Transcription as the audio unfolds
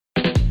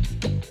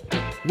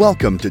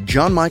Welcome to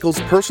John Michael's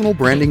Personal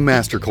Branding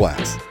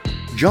Masterclass.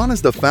 John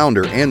is the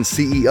founder and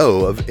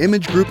CEO of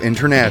Image Group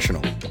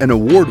International, an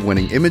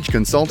award-winning image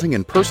consulting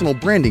and personal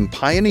branding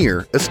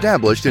pioneer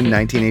established in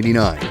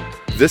 1989.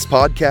 This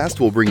podcast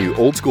will bring you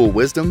old-school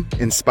wisdom,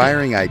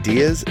 inspiring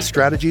ideas,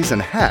 strategies,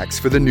 and hacks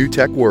for the new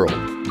tech world.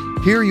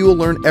 Here you will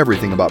learn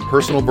everything about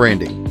personal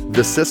branding,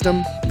 the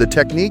system, the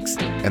techniques,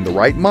 and the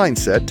right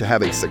mindset to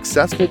have a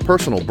successful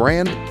personal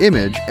brand,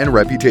 image, and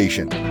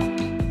reputation.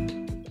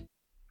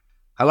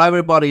 Hello,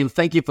 everybody, and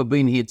thank you for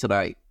being here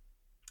today.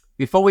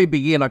 Before we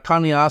begin, I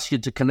kindly ask you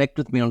to connect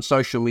with me on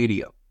social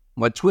media.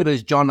 My Twitter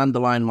is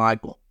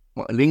John_Michael.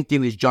 My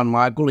LinkedIn is John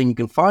Michael, and you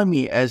can find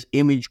me as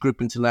Image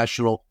Group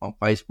International on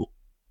Facebook.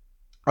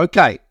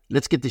 Okay,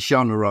 let's get the show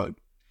on the road.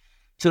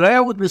 Today,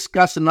 I will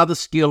discuss another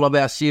skill of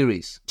our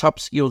series, Top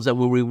Skills That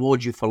Will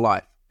Reward You for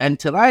Life. And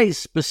today is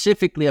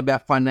specifically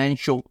about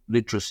financial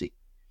literacy.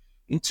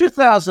 In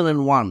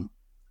 2001,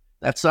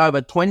 that's over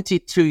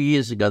 22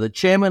 years ago, the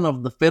chairman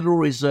of the Federal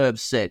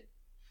Reserve said,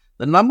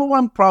 the number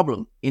one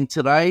problem in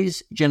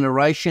today's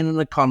generation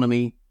and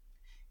economy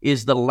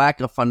is the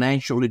lack of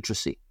financial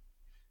literacy.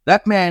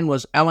 That man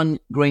was Alan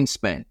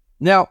Greenspan.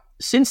 Now,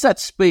 since that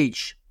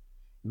speech,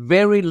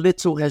 very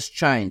little has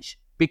changed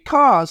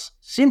because,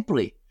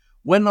 simply,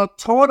 we're not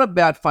taught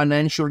about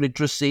financial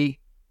literacy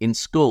in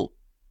school.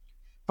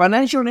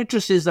 Financial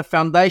literacy is the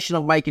foundation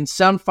of making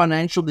sound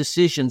financial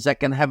decisions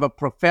that can have a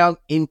profound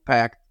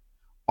impact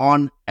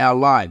on our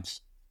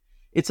lives.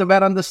 It's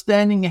about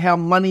understanding how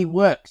money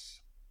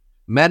works,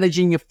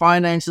 managing your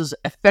finances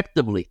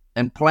effectively,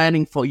 and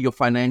planning for your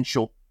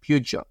financial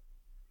future.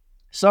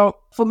 So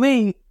for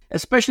me,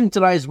 especially in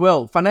today's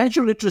world,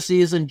 financial literacy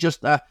isn't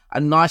just a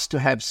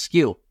nice-to-have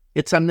skill.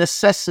 It's a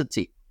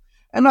necessity.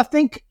 And I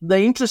think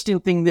the interesting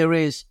thing there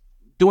is,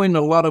 doing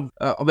a lot of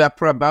our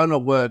pro bono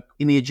work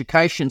in the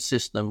education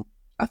system,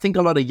 I think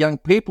a lot of young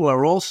people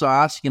are also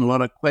asking a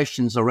lot of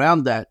questions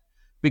around that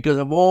because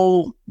of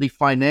all the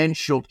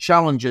financial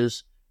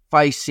challenges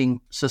facing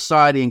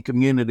society and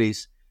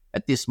communities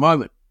at this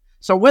moment.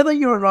 So whether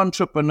you're an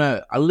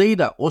entrepreneur, a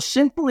leader, or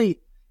simply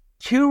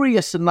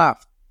curious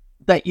enough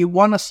that you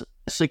want to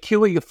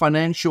secure your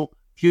financial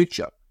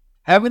future,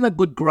 having a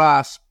good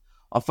grasp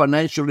of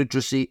financial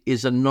literacy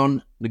is a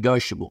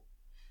non-negotiable,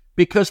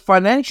 because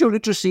financial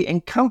literacy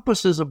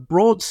encompasses a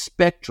broad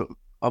spectrum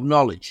of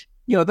knowledge,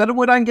 that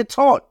we don't get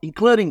taught,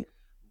 including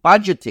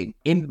budgeting,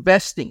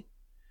 investing,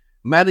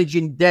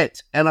 managing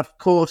debt, and of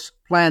course,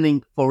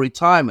 planning for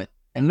retirement.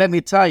 And let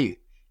me tell you,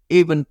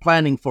 even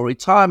planning for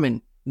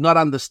retirement, not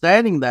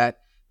understanding that,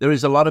 there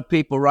is a lot of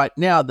people right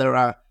now that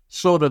are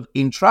sort of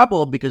in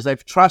trouble because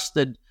they've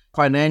trusted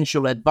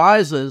financial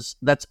advisors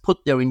that's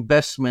put their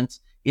investments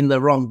in the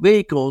wrong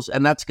vehicles,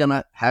 and that's going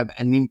to have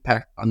an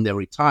impact on their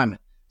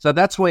retirement. So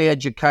that's where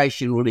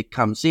education really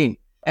comes in.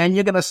 And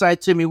you're going to say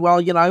to me,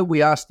 well,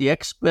 we asked the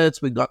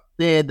experts, we got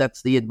there,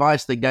 that's the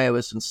advice they gave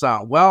us and so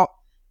on. Well,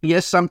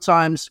 yes,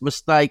 sometimes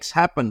mistakes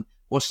happen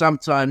or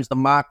sometimes the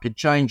market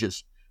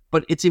changes.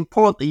 But it's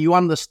important that you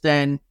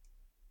understand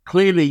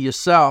clearly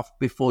yourself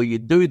before you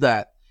do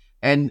that.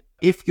 And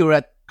if you're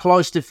at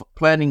close to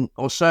planning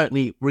or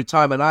certainly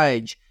retirement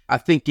age, I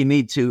think you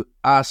need to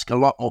ask a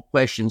lot more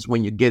questions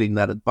when you're getting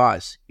that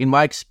advice. In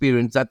my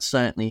experience, that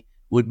certainly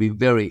would be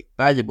very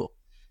valuable.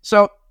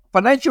 So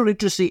financial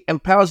literacy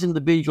empowers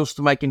individuals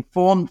to make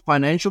informed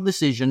financial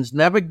decisions,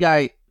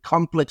 navigate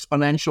complex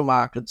financial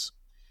markets,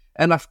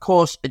 and of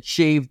course,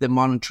 achieve their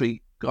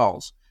monetary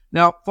goals.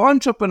 Now, for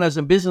entrepreneurs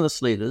and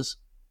business leaders,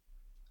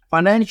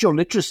 financial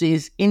literacy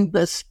is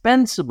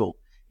indispensable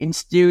in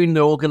steering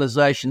their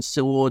organizations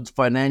towards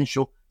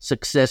financial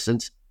success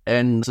and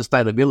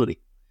sustainability.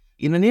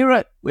 In an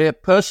era where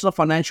personal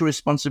financial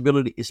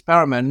responsibility is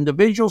paramount,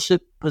 individuals who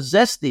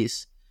possess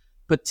this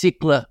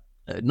particular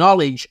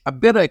knowledge are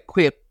better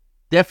equipped,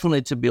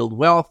 definitely, to build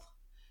wealth,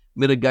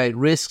 mitigate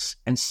risks,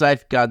 and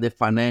safeguard their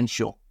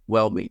financial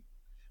well-being.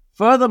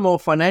 Furthermore,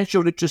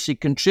 financial literacy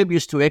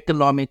contributes to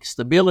economic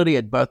stability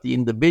at both the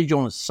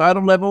individual and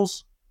societal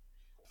levels,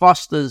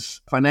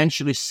 fosters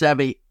financially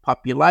savvy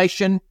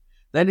population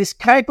that is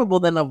capable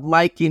then of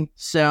making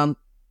sound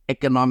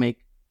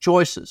economic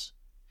choices.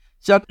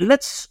 So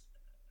let's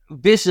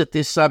visit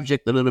this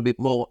subject a little bit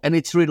more and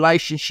its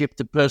relationship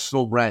to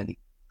personal branding.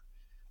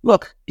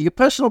 Look, your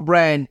personal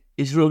brand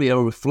is really a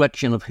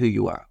reflection of who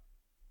you are,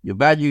 your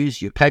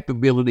values, your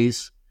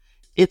capabilities.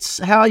 It's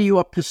how you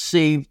are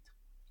perceived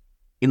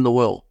in the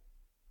world.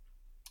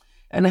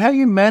 And how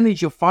you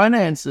manage your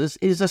finances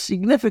is a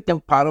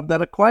significant part of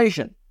that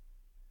equation.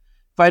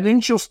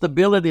 Financial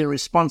stability and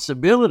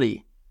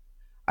responsibility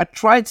are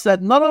traits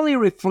that not only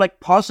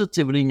reflect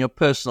positively in your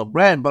personal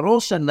brand, but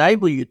also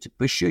enable you to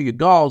pursue your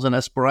goals and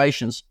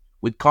aspirations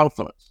with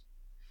confidence.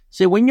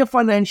 See, when you're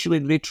financially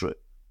literate,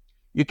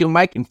 you can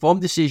make informed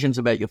decisions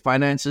about your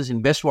finances,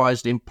 invest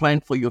wisely, and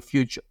plan for your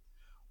future,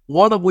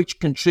 all of which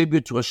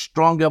contribute to a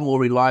stronger, more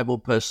reliable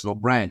personal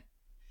brand.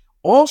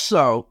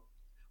 Also,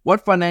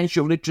 what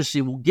financial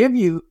literacy will give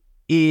you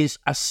is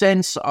a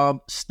sense of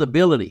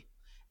stability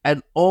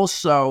and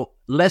also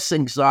less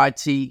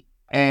anxiety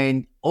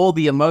and all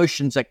the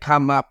emotions that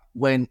come up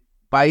when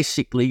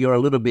basically you're a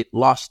little bit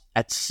lost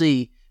at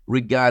sea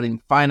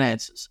regarding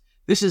finances.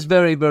 This is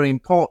very, very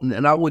important,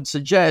 and I would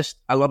suggest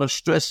a lot of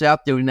stress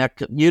out there in our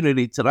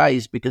community today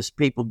is because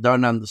people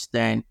don't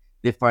understand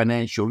their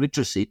financial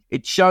literacy.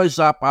 It shows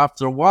up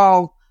after a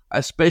while,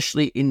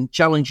 especially in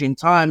challenging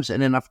times,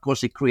 and then, of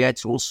course, it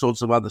creates all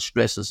sorts of other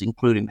stresses,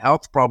 including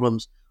health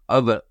problems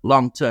over a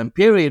long-term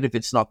period if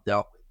it's not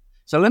dealt with.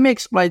 So let me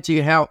explain to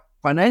you how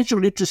financial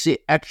literacy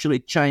actually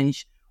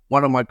changed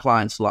one of my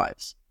clients'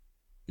 lives.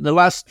 In the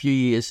last few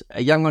years,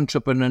 a young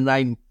entrepreneur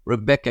named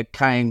Rebecca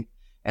came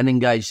and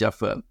engaged our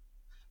firm.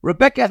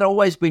 Rebecca had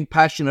always been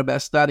passionate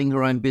about starting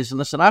her own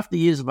business, and after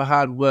years of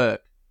hard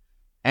work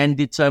and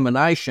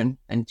determination,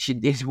 and she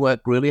did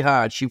work really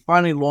hard, she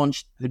finally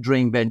launched her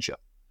dream venture,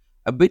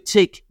 a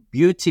boutique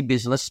beauty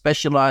business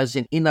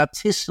specializing in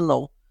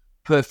artisanal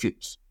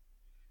perfumes.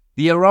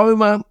 The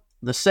aroma,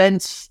 the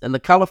scents, and the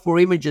colorful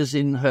images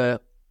in her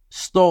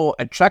store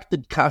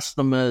attracted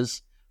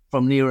customers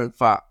from near and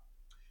far.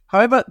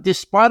 However,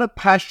 despite her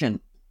passion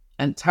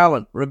and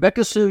talent,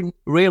 Rebecca soon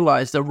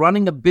realized that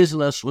running a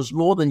business was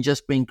more than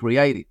just being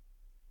creative.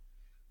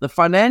 The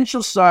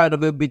financial side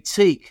of her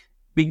boutique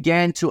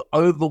began to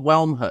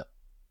overwhelm her.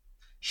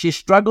 She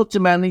struggled to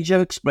manage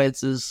her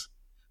expenses,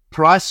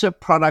 price her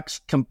products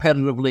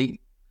competitively,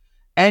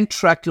 and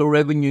track her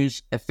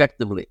revenues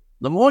effectively.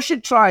 The more she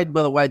tried,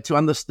 by the way, to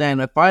understand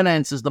her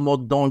finances, the more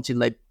daunting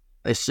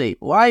they seemed.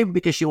 Why?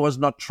 Because she was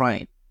not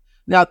trained.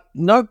 Now,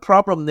 no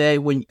problem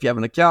there when you have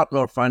an accountant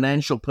or a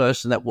financial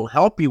person that will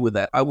help you with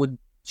that. I would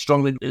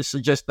strongly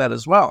suggest that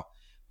as well.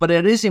 But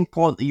it is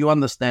important that you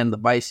understand the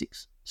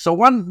basics. So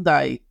one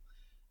day,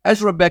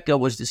 as Rebecca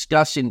was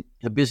discussing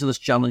her business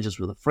challenges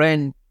with a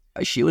friend,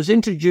 she was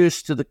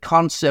introduced to the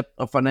concept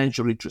of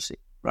financial literacy,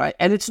 right?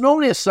 And it's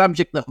normally a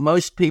subject that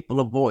most people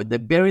avoid. They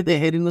bury their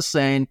head in the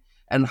sand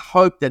and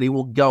hope that it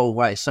will go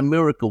away. Some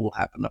miracle will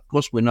happen. Of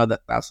course, we know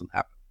that doesn't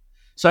happen.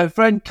 So a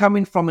friend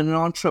coming from an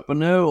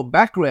entrepreneurial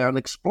background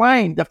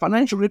explained that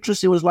financial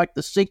literacy was like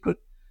the secret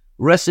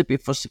recipe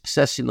for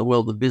success in the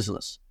world of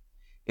business.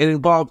 It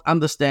involved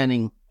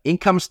understanding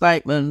income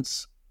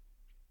statements,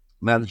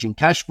 managing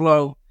cash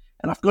flow,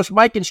 and of course,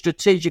 making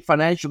strategic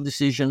financial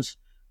decisions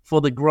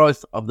for the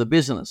growth of the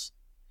business.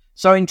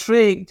 So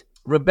intrigued,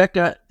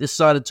 Rebecca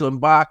decided to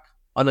embark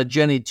on a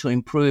journey to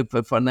improve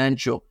her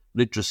financial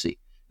literacy.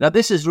 Now,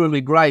 this is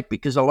really great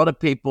because a lot of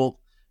people,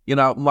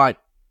 might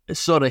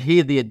sort of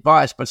hear the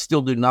advice but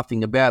still do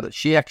nothing about it.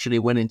 She actually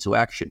went into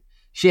action.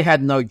 She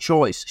had no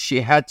choice.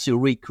 She had to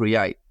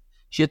recreate.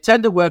 She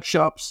attended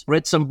workshops,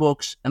 read some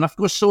books, and of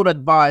course sought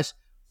advice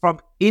from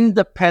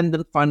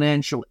independent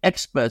financial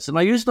experts. And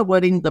I use the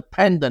word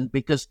independent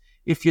because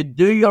if you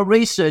do your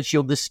research,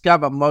 you'll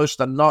discover most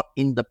are not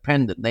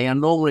independent. They are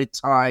normally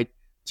tied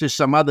to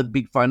some other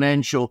big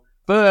financial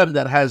firm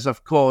that has,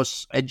 of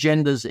course,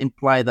 agendas in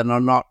play that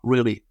are not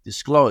really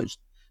disclosed.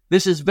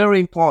 This is very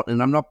important,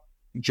 and I'm not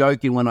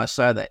joking when I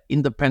say that.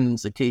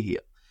 Independence is the key here.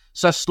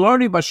 So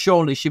slowly but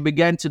surely, she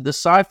began to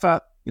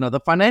decipher, the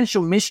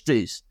financial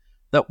mysteries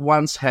that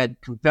once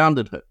had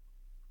confounded her.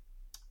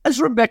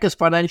 As Rebecca's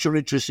financial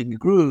literacy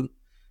grew,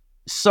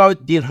 so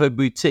did her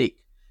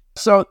boutique.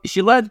 So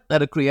she learned how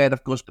to create,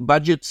 of course,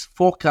 budgets,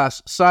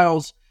 forecast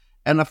sales,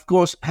 and of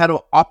course, how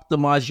to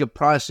optimize your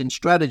pricing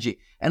strategy.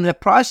 And her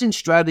pricing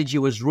strategy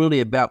was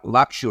really about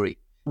luxury,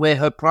 where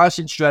her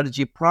pricing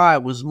strategy prior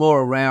was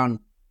more around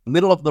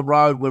middle of the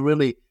road, where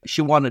really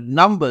she wanted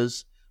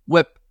numbers,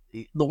 where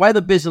the way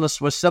the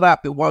business was set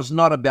up, it was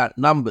not about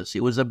numbers.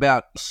 It was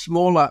about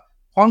smaller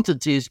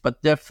quantities,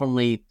 but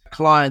definitely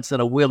clients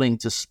that are willing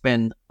to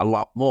spend a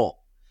lot more.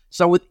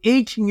 So with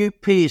each new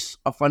piece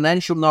of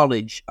financial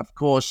knowledge, of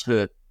course,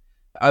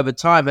 over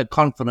time, her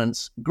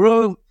confidence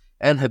grew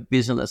and her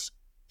business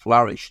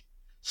flourished.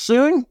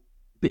 Soon,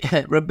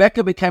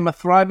 Rebecca became a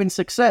thriving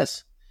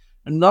success,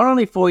 and not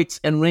only for its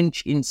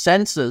enriching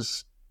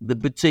senses, the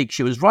boutique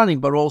she was running,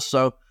 but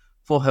also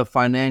for her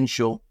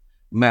financial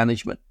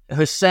management,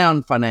 her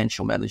sound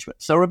financial management.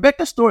 So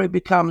Rebecca's story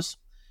becomes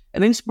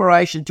an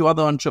inspiration to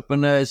other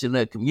entrepreneurs in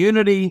her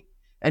community,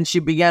 and she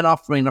began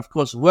offering, of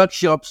course,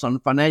 workshops on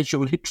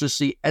financial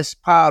literacy as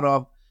part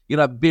of,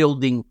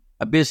 building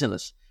a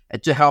business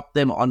and to help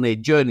them on their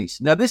journeys.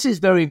 Now, this is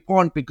very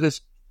important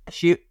because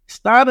she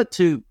started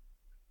to,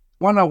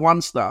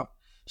 one-on-one stuff,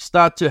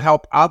 start to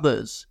help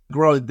others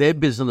grow their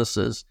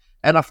businesses.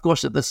 And of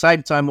course, at the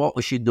same time, what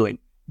was she doing?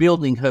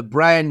 Building her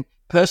brand,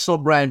 personal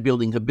brand,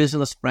 building her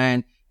business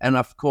brand, and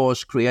of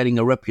course, creating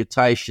a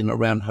reputation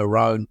around her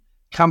own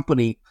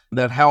company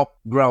that helped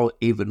grow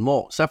even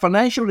more. So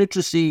financial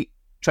literacy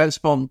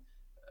transformed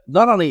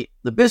not only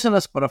the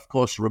business, but of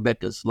course,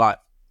 Rebecca's life.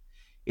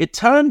 It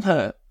turned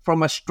her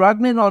from a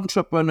struggling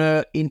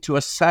entrepreneur into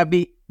a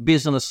savvy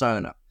business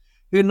owner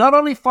who not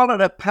only followed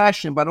her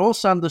passion, but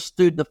also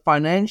understood the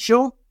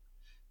financial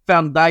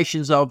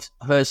foundations of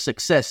her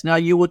success. Now,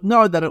 you would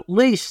know that at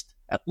least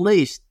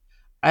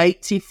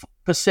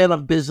 80%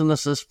 of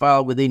businesses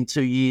fail within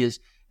 2 years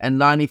and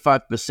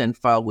 95%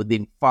 fail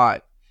within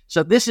 5.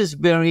 So this is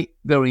very,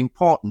 very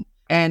important.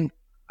 And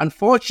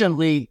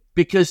unfortunately,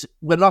 because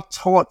we're not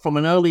taught from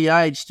an early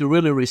age to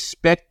really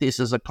respect this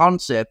as a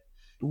concept,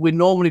 we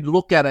normally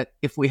look at it,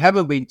 if we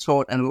haven't been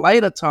taught, at a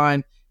later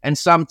time, and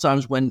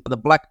sometimes when the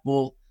black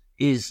ball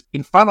is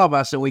in front of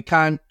us and we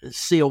can't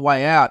see a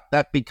way out,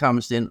 that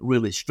becomes then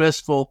really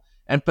stressful.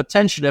 And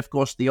potentially, of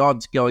course, the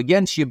odds go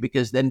against you,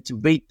 because then to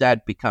beat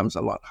that becomes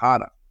a lot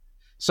harder.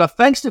 So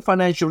thanks to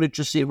financial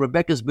literacy,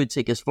 Rebecca's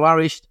boutique has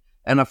flourished.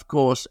 And of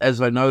course,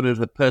 as I noted,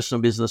 her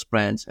personal business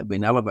brands have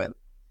been elevated.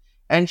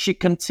 And she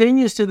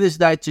continues to this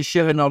day to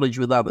share her knowledge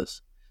with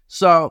others.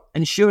 So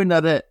ensuring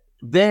that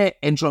their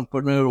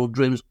entrepreneurial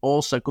dreams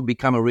also could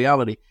become a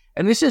reality.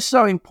 And this is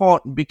so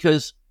important,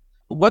 because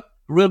what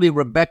really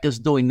Rebecca's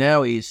doing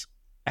now is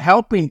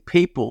helping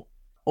people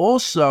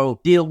also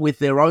deal with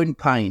their own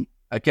pain,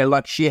 okay,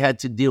 like she had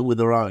to deal with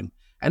her own.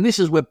 And this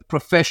is where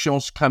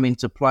professionals come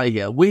into play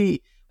here.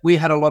 We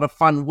had a lot of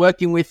fun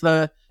working with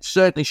her,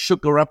 certainly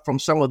shook her up from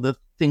some of the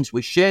things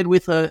we shared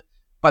with her.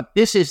 But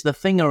this is the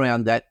thing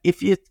around that.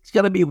 If it's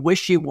going to be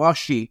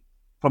wishy-washy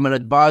from an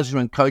advisor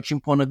and coaching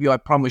point of view, I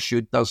promise you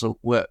it doesn't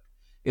work.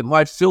 It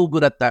might feel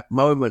good at that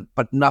moment,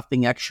 but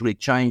nothing actually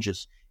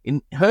changes.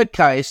 In her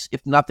case,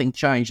 if nothing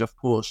changed, of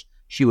course,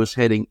 she was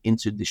heading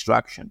into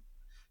destruction.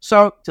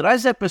 So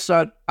today's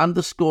episode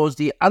underscores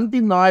the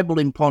undeniable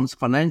importance of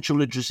financial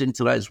literacy in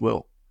today's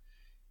world,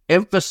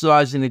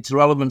 emphasizing its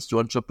relevance to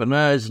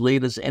entrepreneurs,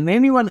 leaders, and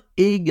anyone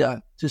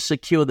eager to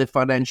secure their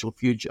financial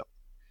future.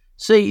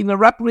 See, in the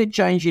rapidly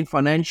changing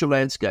financial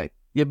landscape,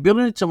 the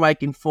ability to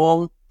make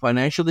informed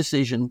financial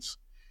decisions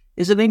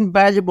is an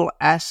invaluable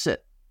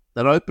asset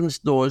that opens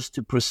doors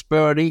to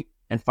prosperity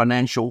and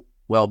financial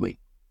well-being.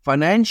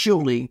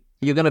 Financially,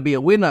 you're going to be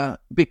a winner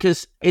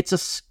because it's a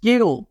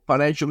skill,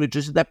 financial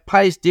literacy, that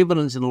pays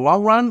dividends in the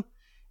long run,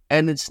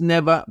 and it's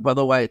never, by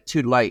the way,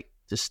 too late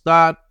to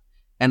start.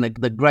 And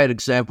the great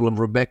example of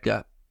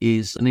Rebecca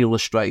is an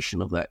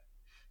illustration of that.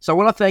 So I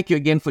want to thank you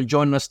again for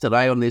joining us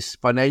today on this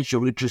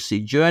financial literacy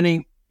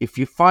journey. If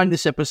you find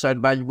this episode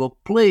valuable,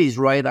 please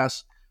rate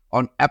us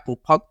on Apple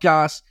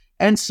Podcasts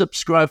and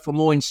subscribe for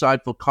more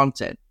insightful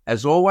content.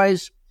 As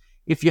always,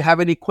 if you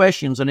have any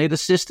questions or need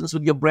assistance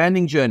with your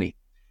branding journey,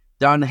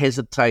 don't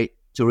hesitate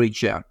to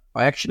reach out.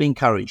 I actually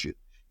encourage you.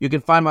 You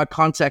can find my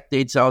contact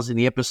details in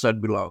the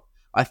episode below.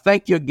 I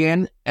thank you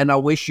again, and I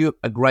wish you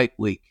a great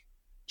week.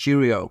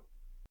 Cheerio.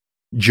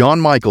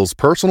 John Michael's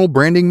Personal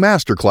Branding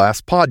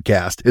Masterclass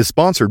podcast is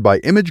sponsored by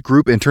Image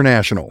Group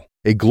International,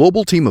 a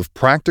global team of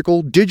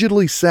practical,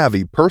 digitally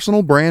savvy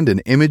personal brand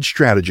and image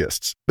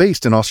strategists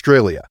based in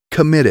Australia,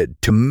 committed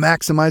to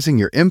maximizing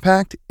your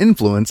impact,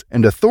 influence,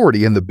 and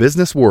authority in the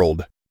business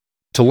world.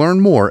 To learn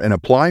more and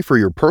apply for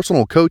your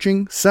personal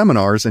coaching,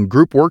 seminars, and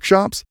group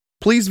workshops,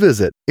 please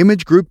visit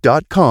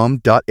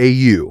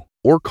imagegroup.com.au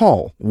or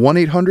call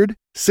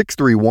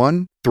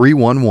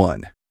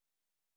 1-800-631-311.